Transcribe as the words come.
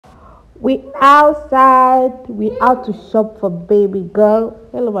We outside. We out to shop for baby girl.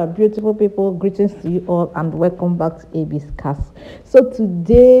 Hello, my beautiful people. Greetings to you all, and welcome back to AB's Cast. So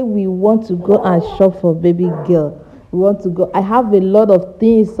today we want to go and shop for baby girl. We want to go. I have a lot of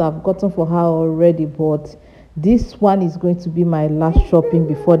things I've gotten for her already, but this one is going to be my last shopping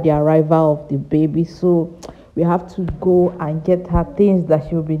before the arrival of the baby. So we have to go and get her things that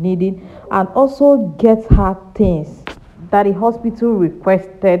she'll be needing, and also get her things that the hospital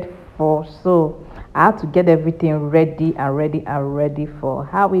requested for. So I had to get everything ready for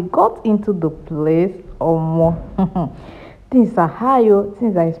how we got into the place. Or more things are high, oh,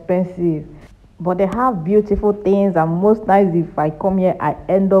 things are expensive, but they have beautiful things, and most times if I come here I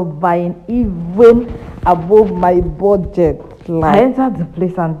end up buying even above my budget. Like, I entered the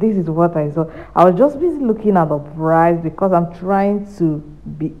place and this is what I saw. I was just busy looking at the price because I'm trying to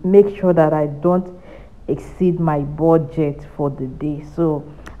make sure that I don't exceed my budget for the day. So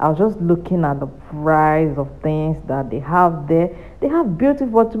I was just looking at the price of things that they have there. They have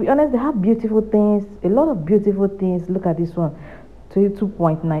beautiful, to be honest, they have beautiful things, a lot of beautiful things. Look at this one,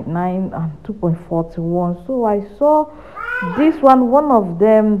 2.99 and 2.41. So I saw this one of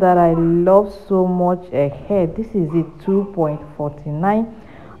them that I love so much ahead. This is it, 2.49,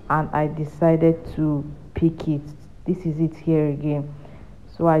 and I decided to pick it. This is it here again.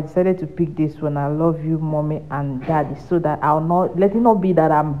 So I decided to pick this one. I love you, mommy and daddy, so that I'll not let it not be that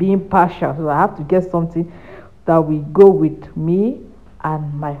I'm being partial. So I have to get something that will go with me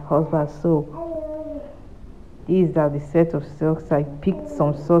and my husband. So these are the set of socks. I picked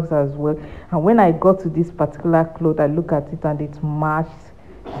some socks as well, and when I got to this particular cloth, I look at it and it matched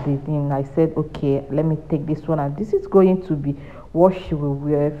the thing. I said, okay, let me take this one, and this is going to be what she will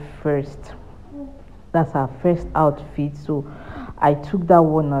wear first. That's her first outfit. So I took that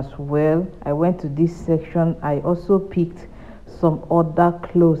one as well. I went to this section. I also picked some other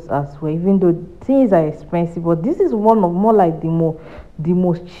clothes as well, even though things are expensive, but this is one of more like the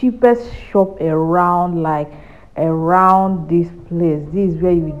most cheapest shop around, like around this place. This is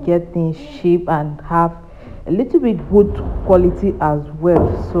where you get things cheap and have a little bit good quality as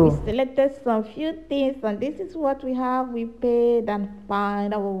well. So we selected some few things, and this is what we have. We paid and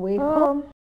find our way home.